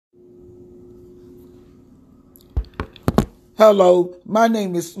Hello, my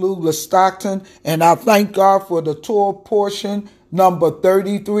name is Lula Stockton, and I thank God for the Torah portion. Number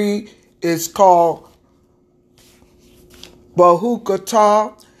 33 is called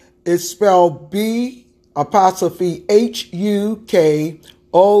Bahukatah. It's spelled B'(Hukatai).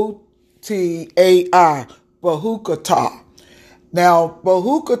 Bahukatah. Now,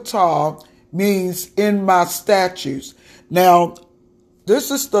 Bahukatah means in my statutes. Now, this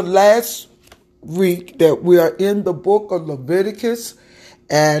is the last week that we are in the book of Leviticus,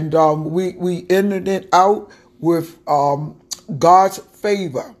 and we ended it out with God's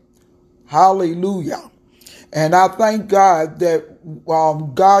favor. Hallelujah. And I thank God that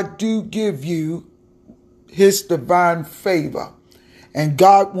God do give you his divine favor. And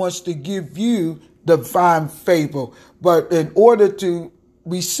God wants to give you divine favor. But in order to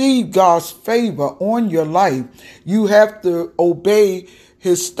receive God's favor on your life, you have to obey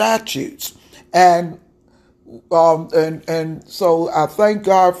his statutes. And so I thank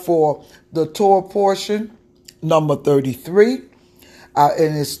God for the Torah portion, number 33.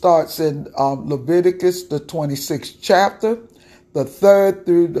 And it starts in Leviticus, the 26th chapter, the 3rd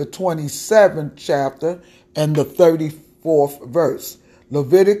through the 27th chapter, and the 34th verse.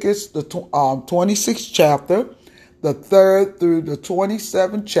 Leviticus, the 26th chapter, the 3rd through the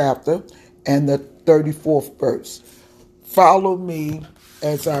 27th chapter, and the 34th verse. Follow me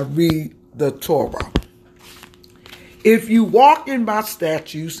as I read the Torah. If you walk in my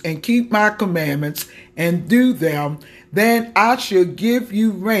statutes and keep my commandments and do them, then I shall give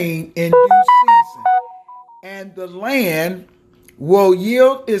you rain in due season, and the land will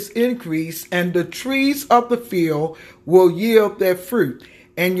yield its increase, and the trees of the field will yield their fruit,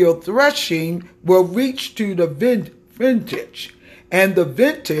 and your threshing will reach to the vintage, and the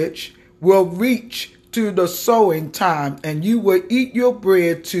vintage will reach to the sowing time, and you will eat your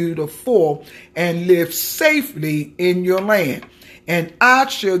bread to the full and live safely in your land. And I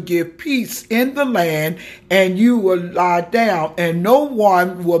shall give peace in the land, and you will lie down, and no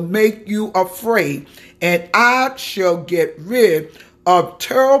one will make you afraid. And I shall get rid of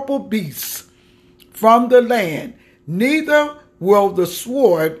terrible beasts from the land, neither will the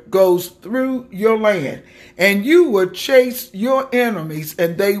sword go through your land. And you will chase your enemies,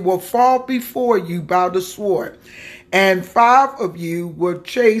 and they will fall before you by the sword. And 5 of you will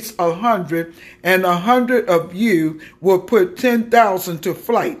chase 100, and 100 of you will put 10,000 to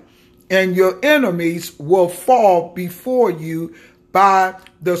flight. And your enemies will fall before you by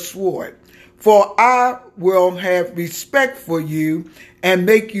the sword. For I will have respect for you, and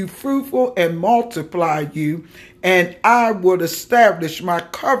make you fruitful and multiply you, and I will establish my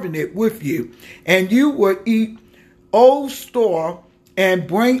covenant with you. And you will eat old store and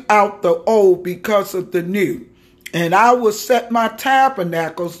bring out the old because of the new. And I will set my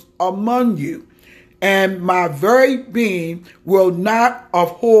tabernacles among you, and my very being will not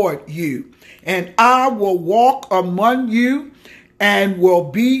abhor you. And I will walk among you and will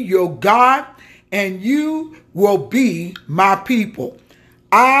be your God, and you will be my people.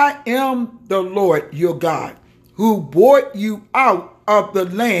 I am the Lord your God, who brought you out of the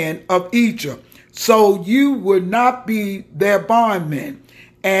land of Egypt, so you would not be their bondmen.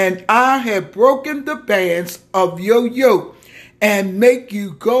 And I have broken the bands of your yoke and make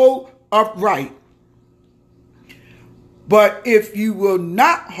you go upright. But if you will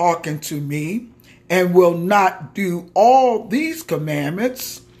not hearken to me and will not do all these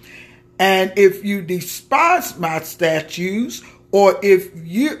commandments, and if you despise my statutes, or if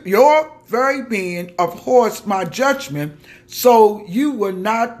your very being abhors my judgment, so you will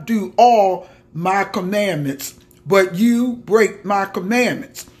not do all my commandments, but you break my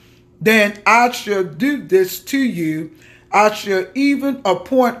commandments, then I shall do this to you. I shall even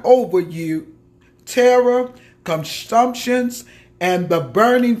appoint over you terror, consumptions, and the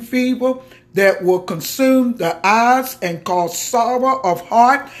burning fever that will consume the eyes and cause sorrow of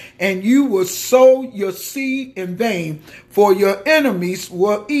heart, and you will sow your seed in vain, for your enemies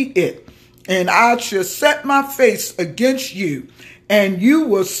will eat it. And I shall set my face against you, and you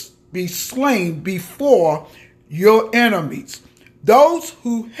will be slain before your enemies. Those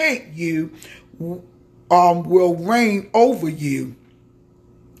who hate you will reign over you,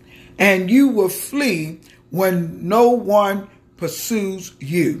 and you will flee when no one pursues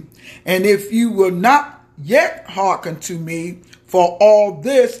you. And if you will not yet hearken to me for all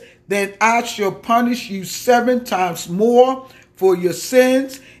this, then I shall punish you 7 times more for your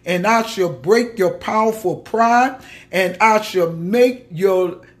sins, and I shall break your powerful pride, and I shall make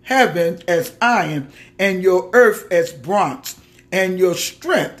your heaven as iron, and your earth as bronze, and your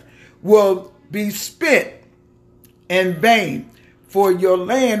strength will be spent in vain, for your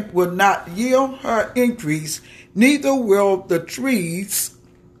land will not yield her increase, neither will the trees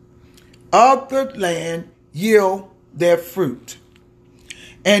of the land yield their fruit.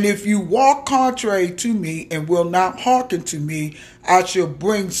 And if you walk contrary to me and will not hearken to me, I shall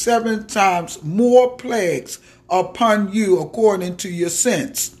bring 7 times more plagues upon you according to your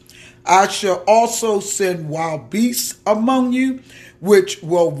sins. I shall also send wild beasts among you, which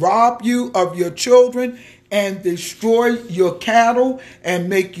will rob you of your children and destroy your cattle and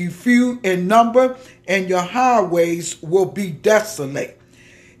make you few in number, and your highways will be desolate.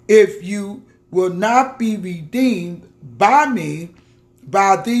 If you will not be redeemed by me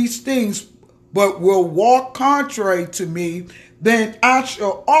by these things, but will walk contrary to me, then I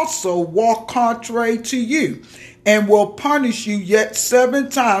shall also walk contrary to you, and will punish you yet 7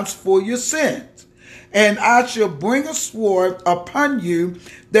 times for your sins. And I shall bring a sword upon you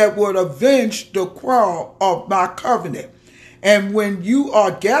that will avenge the quarrel of my covenant. And when you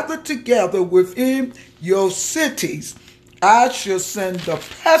are gathered together within your cities, I shall send the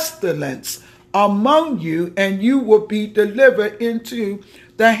pestilence among you, and you will be delivered into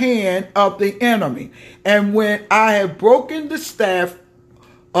the hand of the enemy. And when I have broken the staff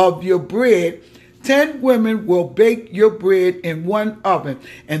of your bread, 10 women will bake your bread in one oven,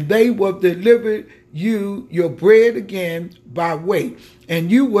 and they will deliver you your bread again by weight, and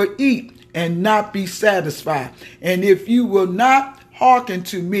you will eat and not be satisfied. And if you will not hearken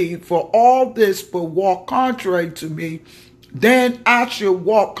to me for all this, but walk contrary to me, then I shall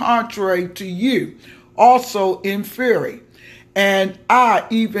walk contrary to you also in fury. And I,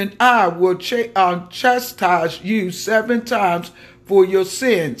 even I, will chastise you 7 times for your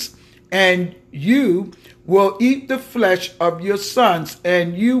sins, and you will eat the flesh of your sons,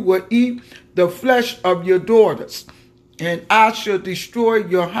 and you will eat the flesh of your daughters. And I shall destroy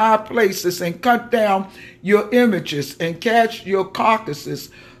your high places and cut down your images and cast your carcasses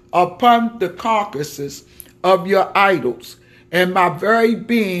upon the carcasses of your idols. And my very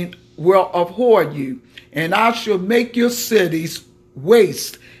being will abhor you. And I shall make your cities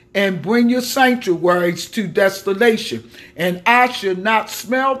waste and bring your sanctuaries to desolation. And I shall not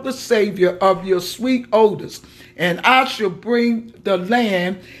smell the savor of your sweet odors. And I shall bring the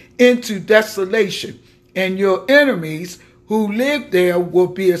land into desolation, and your enemies who live there will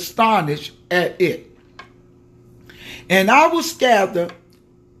be astonished at it. And I will scatter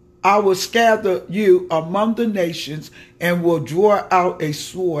you among the nations, and will draw out a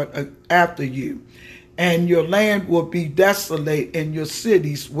sword after you, and your land will be desolate and your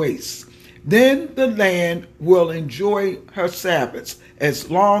cities waste. Then the land will enjoy her Sabbaths as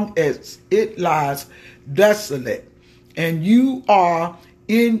long as it lies desolate, and you are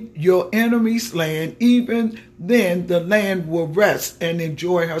in your enemy's land. Even then the land will rest and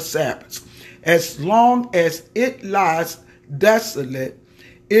enjoy her Sabbaths. As long as it lies desolate,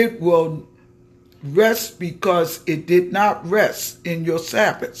 it will rest, because it did not rest in your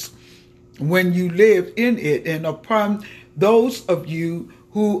Sabbaths when you lived in it. And upon those of you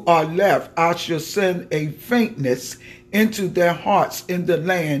who are left, I shall send a faintness into their hearts in the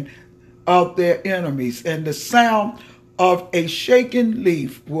land of their enemies, and the sound of a shaken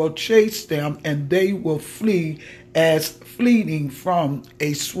leaf will chase them, and they will flee as fleeing from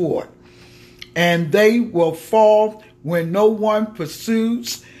a sword. And they will fall when no one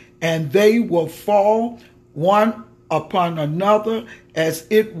pursues, and they will fall one upon another as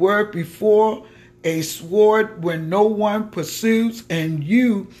it were before a sword when no one pursues, and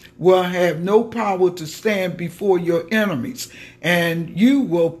you will have no power to stand before your enemies, and you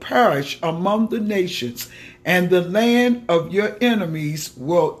will perish among the nations, and the land of your enemies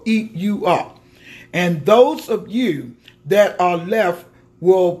will eat you up. And those of you that are left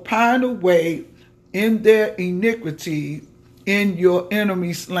will pine away in their iniquity in your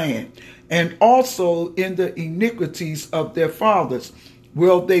enemy's land, and also in the iniquities of their fathers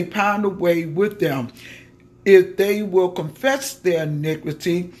will they pine away with them, if they will confess their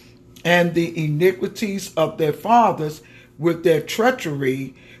iniquity and the iniquities of their fathers with their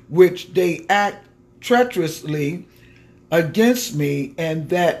treachery, which they act treacherously against me, and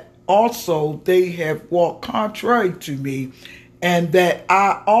that also they have walked contrary to me, and that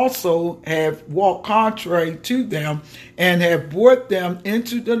I also have walked contrary to them, and have brought them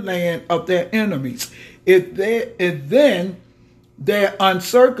into the land of their enemies. If then their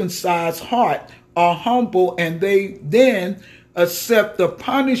uncircumcised heart are humble, and they then accept the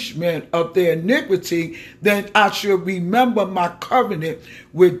punishment of their iniquity, then I shall remember my covenant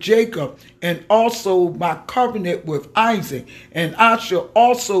with Jacob, and also my covenant with Isaac, and I shall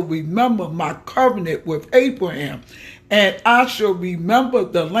also remember my covenant with Abraham, and I shall remember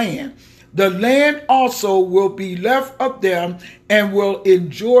the land The land also will be left of them and will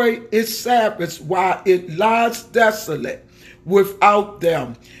enjoy its Sabbaths while it lies desolate without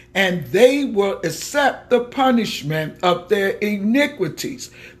them. And they will accept the punishment of their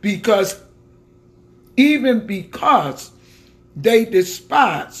iniquities, because they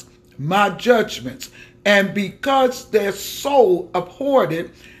despise my judgments, and because their soul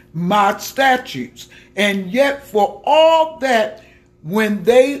abhorred my statutes. And yet for all that, when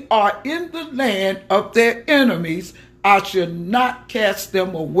they are in the land of their enemies, I shall not cast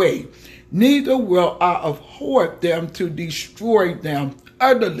them away, neither will I abhor them to destroy them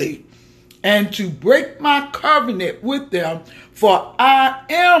utterly, and to break my covenant with them, for I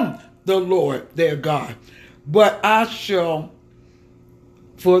am the Lord their God. But I shall,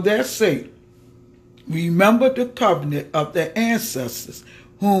 for their sake, remember the covenant of their ancestors,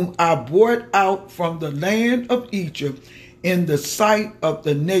 whom I brought out from the land of Egypt in the sight of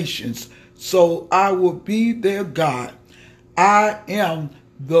the nations. So I will be their God. I am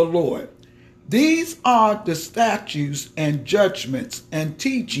the Lord. These are the statutes and judgments and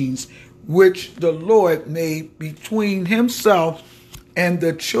teachings which the Lord made between himself and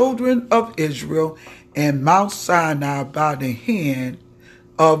the children of Israel and Mount Sinai by the hand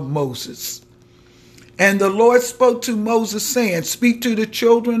of Moses. And the Lord spoke to Moses, saying, Speak to the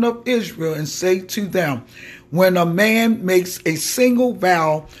children of Israel and say to them, when a man makes a single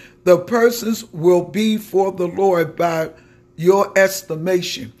vow, the persons will be for the Lord by your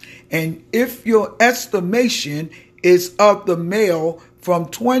estimation. And if your estimation is of the male from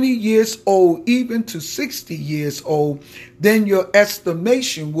 20 years old even to 60 years old, then your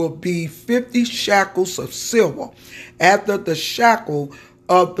estimation will be 50 shekels of silver, after the shekel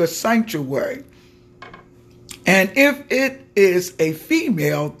of the sanctuary. And if it is a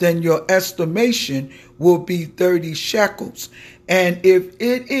female, then your estimation will be 30 shekels. And if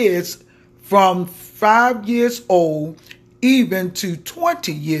it is from 5 years old even to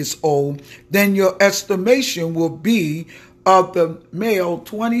 20 years old, then your estimation will be of the male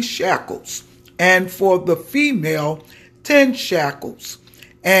 20 shekels, and for the female 10 shekels.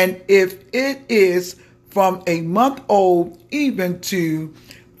 And if it is from a month old even to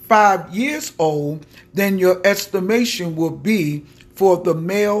 5 years old, then your estimation will be for the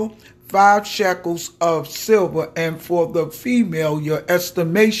male 5 shekels of silver, and for the female your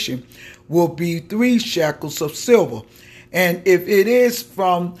estimation will be 3 shekels of silver. And if it is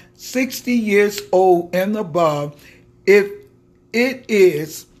from 60 years old and above, if it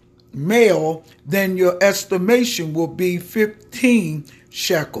is male, then your estimation will be 15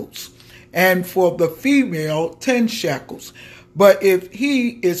 shekels, and for the female 10 shekels. But if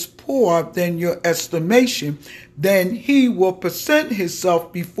he is poor than your estimation, then he will present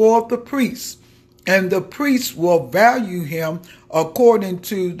himself before the priest, and the priest will value him according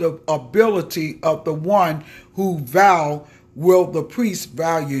to the ability of the one who will the priest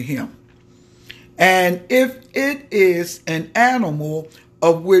value him. And if it is an animal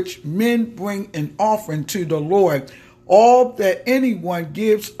of which men bring an offering to the Lord, all that anyone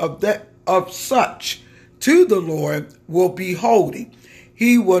gives of such to the Lord will be holy.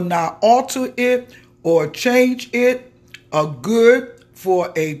 He will not alter it or change it, a good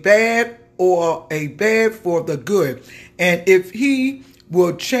for a bad or a bad for the good. And if he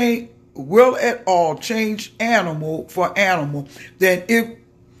will at all change animal for animal, then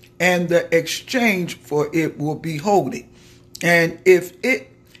the exchange for it will be holy. And if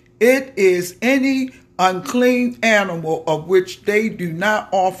it is any unclean animal of which they do not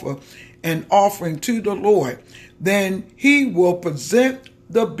offer an offering to the Lord, then he will present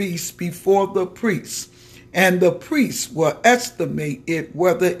the beast before the priest, and the priest will estimate it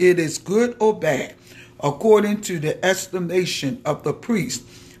whether it is good or bad. According to the estimation of the priest,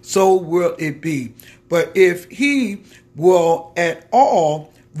 so will it be. But if he will at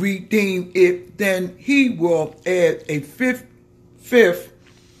all redeem it, then he will add a fifth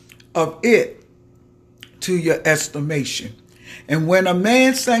of it to your estimation. And when a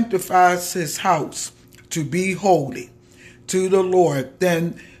man sanctifies his house to be holy to the Lord,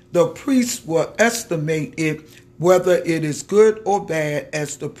 then the priest will estimate it whether it is good or bad,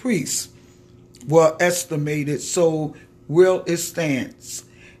 as the priest will estimate it, so will it stands.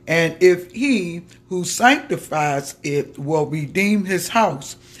 And if he who sanctifies it will redeem his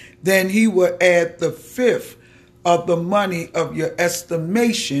house, then he will add the fifth of the money of your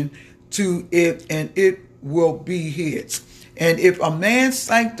estimation to it, and it will be his. And if a man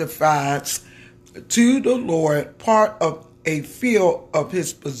sanctifies to the Lord part of a field of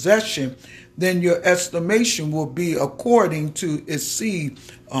his possession, then your estimation will be according to its seed,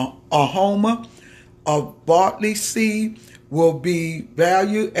 a homer of barley seed, will be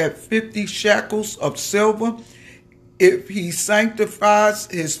valued at 50 shekels of silver. If he sanctifies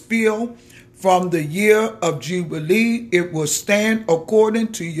his field from the year of Jubilee, it will stand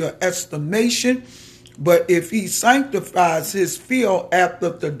according to your estimation. But if he sanctifies his field after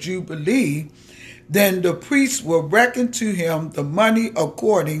the Jubilee, then the priest will reckon to him the money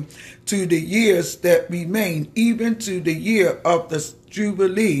according to the years that remain, even to the year of the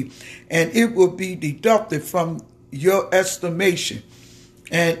Jubilee, and it will be deducted from your estimation.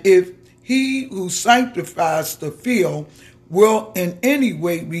 And if he who sanctifies the field will in any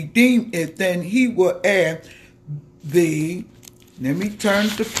way redeem it, then he will add let me turn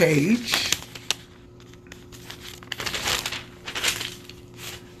the page,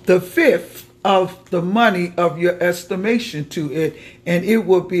 the fifth of the money of your estimation to it, and it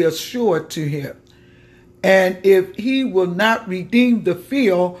will be assured to him. And if he will not redeem the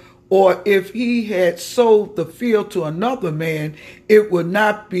field, or if he had sold the field to another man, it will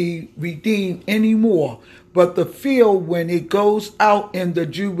not be redeemed anymore. But the field, when it goes out in the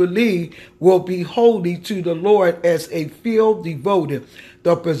Jubilee, will be holy to the Lord as a field devoted.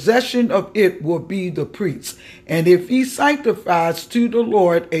 The possession of it will be the priest. And if he sanctifies to the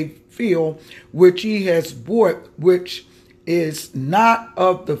Lord a field which he has bought, which is not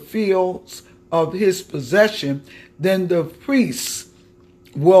of the fields of his possession, then the priest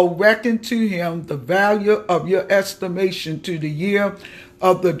will reckon to him the value of your estimation to the year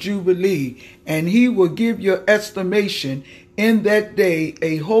of the Jubilee, and he will give your estimation in that day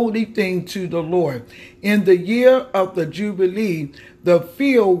a holy thing to the Lord. In the year of the Jubilee, the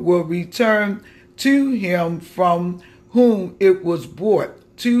field will return to him from whom it was bought,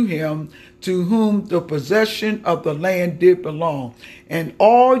 to him to whom the possession of the land did belong. And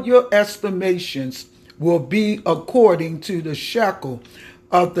all your estimations will be according to the shekel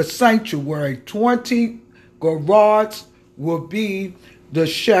of the sanctuary. 20 garads will be the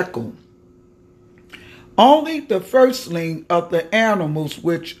shekel. Only the firstling of the animals,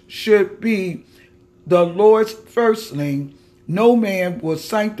 which should be the Lord's firstling, no man will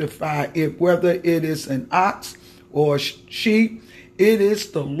sanctify it, whether it is an ox or sheep, it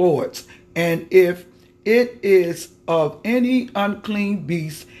is the Lord's. And if it is of any unclean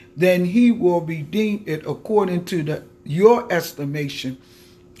beast, then he will redeem it according to your estimation,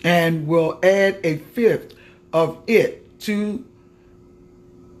 and will add a fifth of it to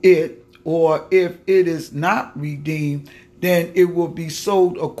it. Or if it is not redeemed, then it will be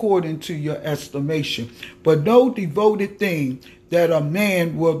sold according to your estimation. But no devoted thing that a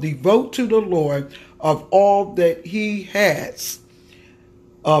man will devote to the Lord of all that he has,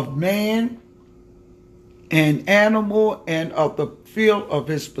 of man and animal and of the field of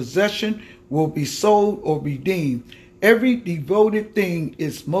his possession, will be sold or redeemed. Every devoted thing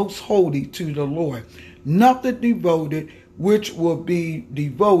is most holy to the Lord. Nothing devoted which will be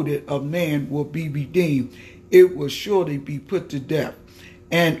devoted of man will be redeemed. It will surely be put to death.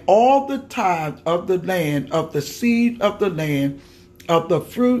 And all the tithe of the land, of the seed of the land, of the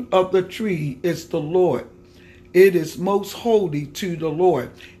fruit of the tree is the Lord. It is most holy to the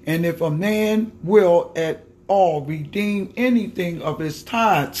Lord. And if a man will at all redeem anything of his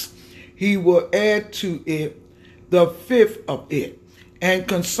tithes, he will add to it the fifth of it. And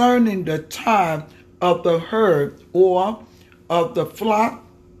concerning the tithe of the herd or of the flock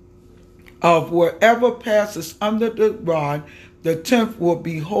of wherever passes under the rod, the tenth will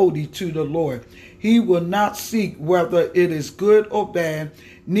be holy to the Lord. He will not seek whether it is good or bad,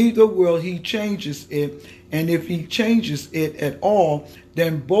 neither will he changes it. And if he changes it at all,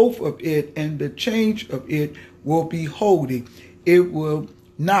 then both of it and the change of it will be holy. It will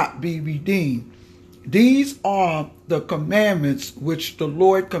not be redeemed. These are the commandments which the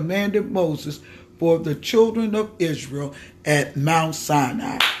Lord commanded Moses for the children of Israel at Mount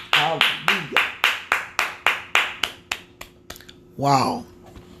Sinai. Hallelujah. Wow.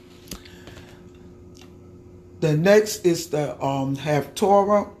 The next is the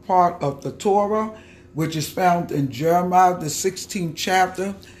Haftorah part of the Torah, which is found in Jeremiah, the 16th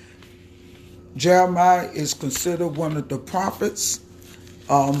chapter. Jeremiah is considered one of the prophets,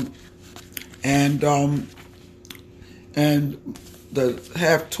 and the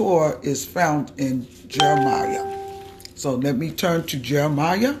Haftorah is found in Jeremiah. So let me turn to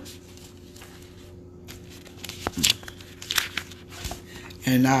Jeremiah.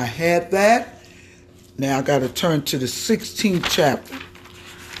 And I had that. Now I got to turn to the 16th chapter.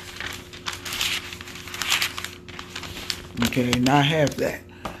 Okay, and I have that.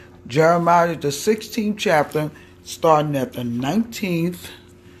 Jeremiah, the 16th chapter, starting at the 19th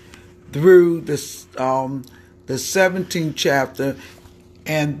through the 17th chapter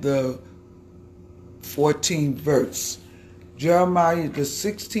and the 14th verse. Jeremiah, the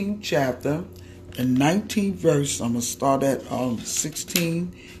 16th chapter, and 19th verse. I'm going to start at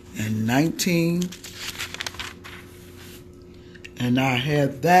 16 and 19. And I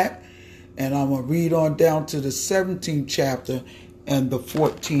have that. And I'm going to read on down to the 17th chapter and the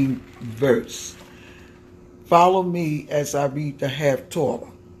 14th verse. Follow me as I read the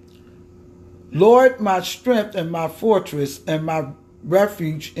Haftorah. Lord, my strength and my fortress and my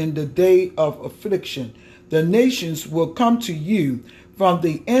refuge in the day of affliction, the nations will come to you from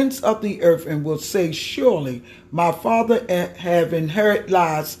the ends of the earth and will say, surely my father have inherited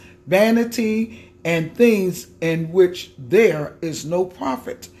lies, vanity, and things in which there is no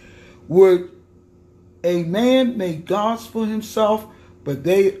profit. Would a man make gods for himself, but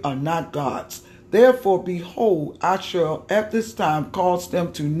they are not gods. Therefore, behold, I shall at this time cause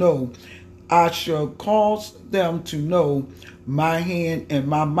them to know. I shall cause them to know my hand and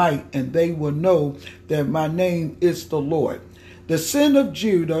my might, and they will know that my name is the Lord. The sin of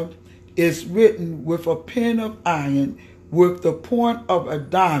Judah is written with a pen of iron, with the point of a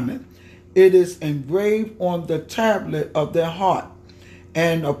diamond. It is engraved on the tablet of their heart,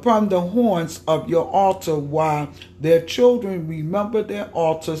 and upon the horns of your altar, while their children remember their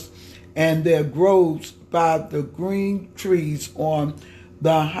altars and their groves by the green trees on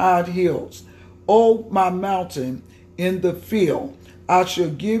the high hills. O my mountain in the field, I shall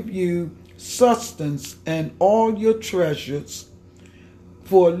give you sustenance and all your treasures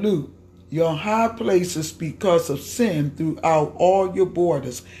for loot, your high places because of sin throughout all your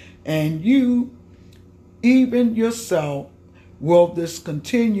borders, and you, even yourself, will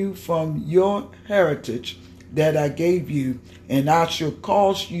discontinue from your heritage that I gave you, and I shall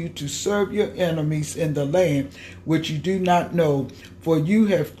cause you to serve your enemies in the land which you do not know, for you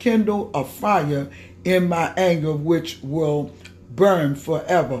have kindled a fire in my anger which will burn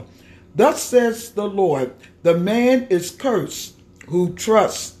forever. Thus says the Lord, the man is cursed who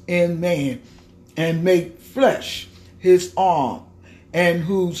trusts in man and make flesh his arm, and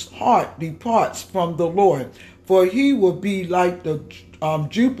whose heart departs from the Lord. For he will be like the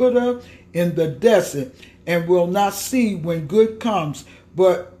Jupiter in the desert, and will not see when good comes,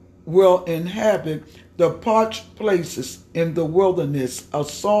 but will inhabit the parched places in the wilderness, a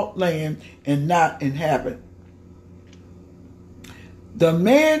salt land, and not inhabit. The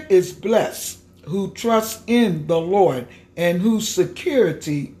man is blessed who trusts in the Lord, and whose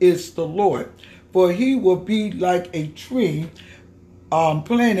security is the Lord. For he will be like a tree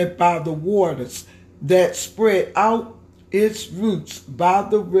planted by the waters, that spread out its roots by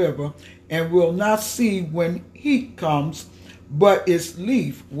the river, and will not see when heat comes, but its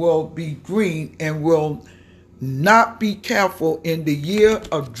leaf will be green, and will not be careful in the year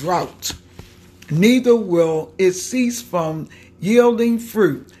of drought. Neither will it cease from yielding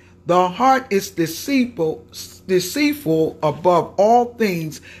fruit. The heart is deceitful above all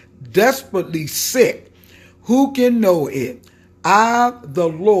things, desperately sick. Who can know it? I, the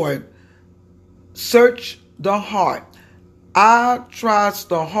Lord, search the heart. I tries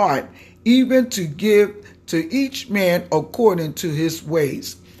the heart, even to give to each man according to his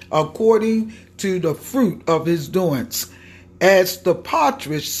ways, according to the fruit of his doings. As the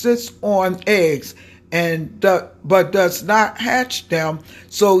partridge sits on eggs but does not hatch them,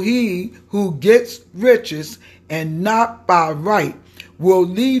 so he who gets riches and not by right will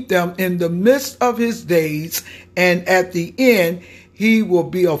leave them in the midst of his days, and at the end he will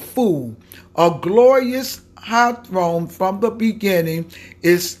be a fool. A glorious high throne from the beginning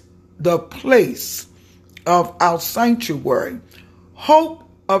is the place of our sanctuary. Hope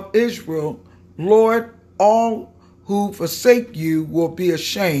of Israel, Lord, all who forsake you will be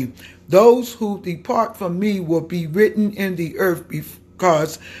ashamed. Those who depart from me will be written in the earth,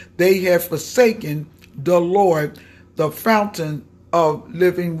 because they have forsaken the Lord, the fountain of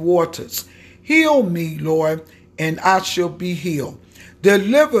living waters. Heal me, Lord, and I shall be healed.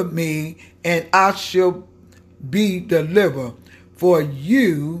 Deliver me, and I shall be delivered, for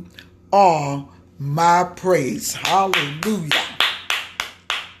you are my praise. Hallelujah.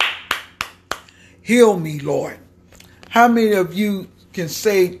 Heal me, Lord. How many of you can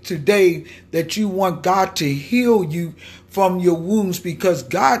say today that you want God to heal you from your wounds, because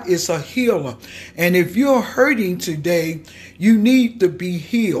God is a healer? And if you're hurting today, you need to be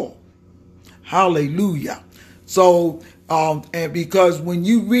healed. Hallelujah. So, and because when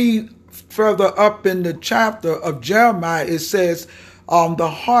you read further up in the chapter of Jeremiah, it says, the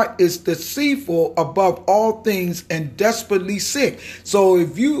heart is deceitful above all things and desperately sick. So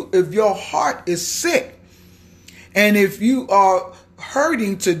if your heart is sick, and if you are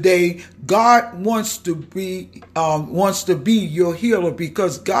hurting today, God wants to be your healer,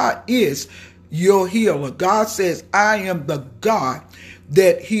 because God is your healer. God says, I am the God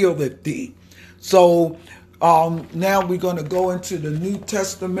that healeth thee. So now we're going to go into the New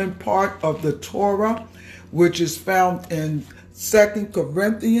Testament part of the Torah, which is found in 2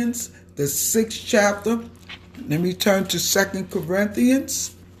 Corinthians, the 6th chapter. Let me turn to 2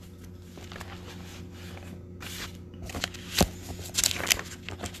 Corinthians.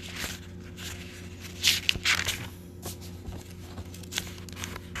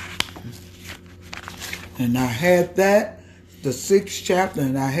 And I had that, the 6th chapter,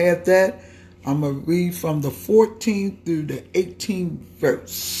 and I had that. I'm going to read from the 14th through the 18th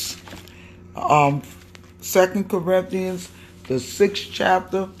verse. 2 Corinthians, the 6th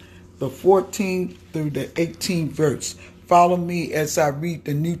chapter, the 14th through the 18th verse. Follow me as I read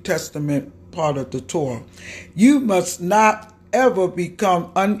the New Testament part of the Torah. You must not ever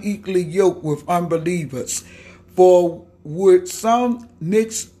become unequally yoked with unbelievers, for would some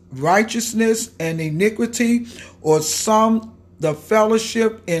mix righteousness and iniquity, or some the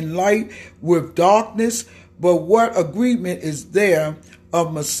fellowship in light with darkness? But what agreement is there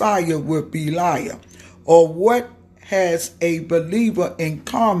of Messiah with Belial? Or what has a believer in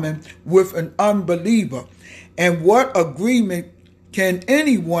common with an unbeliever? And what agreement can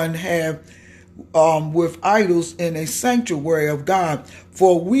anyone have with idols in a sanctuary of God?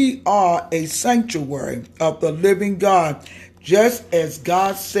 For we are a sanctuary of the living God, just as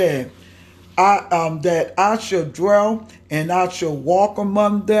God said, that I shall dwell and I shall walk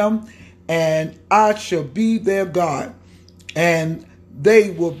among them, and I shall be their God, and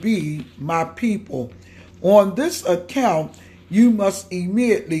they will be my people. On this account, you must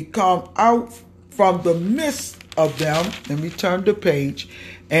immediately come out from the midst of them. Let me turn the page.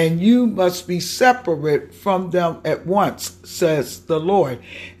 And you must be separate from them at once, says the Lord.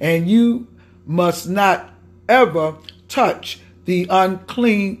 And you must not ever touch the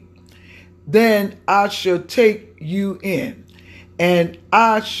unclean. Then I shall take you in, and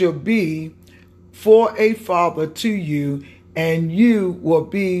I shall be for a father to you, and you will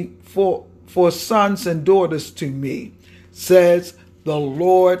be for sons and daughters to me, says the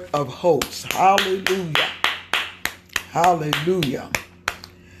Lord of hosts. Hallelujah. Hallelujah.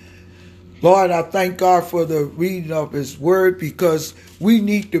 Lord, I thank God for the reading of his word, because we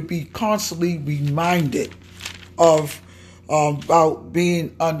need to be constantly reminded of about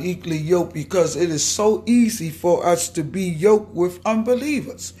being unequally yoked, because it is so easy for us to be yoked with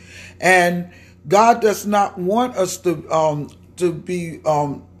unbelievers. And God does not want us to be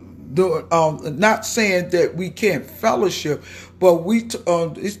not saying that we can't fellowship, but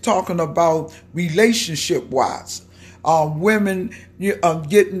it's talking about relationship wise. Women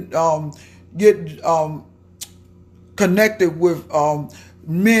getting connected with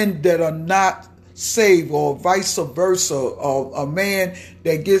men that are not saved, or vice versa. A man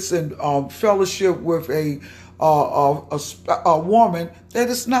that gets in fellowship with a woman that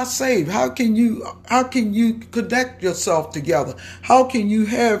is not saved. How can you connect yourself together? How can you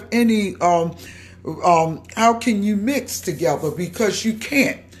have any how can you mix together? Because you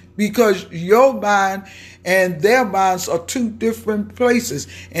can't. Because your mind and their minds are two different places.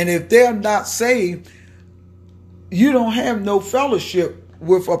 And if they're not saved, you don't have no fellowship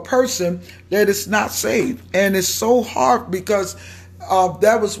with a person that is not saved. And it's so hard, because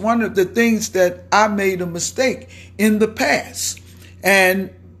that was one of the things that I made a mistake in the past. And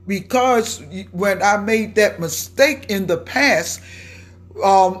because when I made that mistake in the past,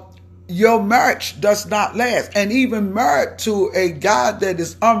 your marriage does not last. And even married to a guy that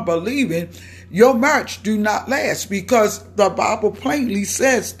is unbelieving, your marriage do not last, because the Bible plainly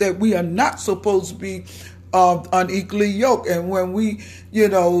says that we are not supposed to be unequally yoked. And when we,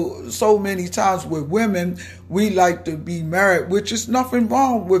 so many times with women, we like to be married, which is nothing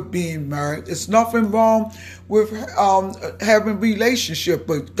wrong with being married. It's nothing wrong with having relationship,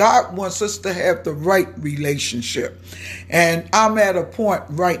 but God wants us to have the right relationship. And I'm at a point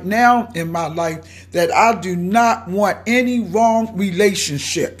right now in my life that I do not want any wrong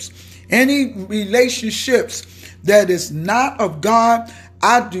relationships. Any relationships that is not of God,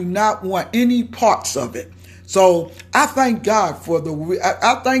 I do not want any parts of it. So I thank God for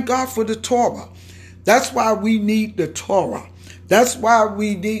the Torah. That's why we need the Torah. That's why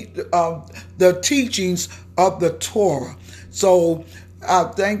we need the teachings of the Torah. So I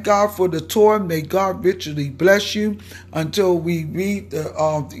thank God for the Torah. May God richly bless you until we read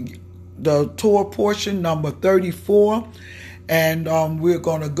the Torah portion, number 34. And we're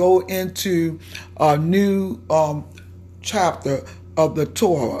going to go into a new chapter of the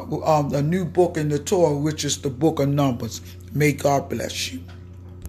Torah, a new book in the Torah, which is the book of Numbers. May God bless you.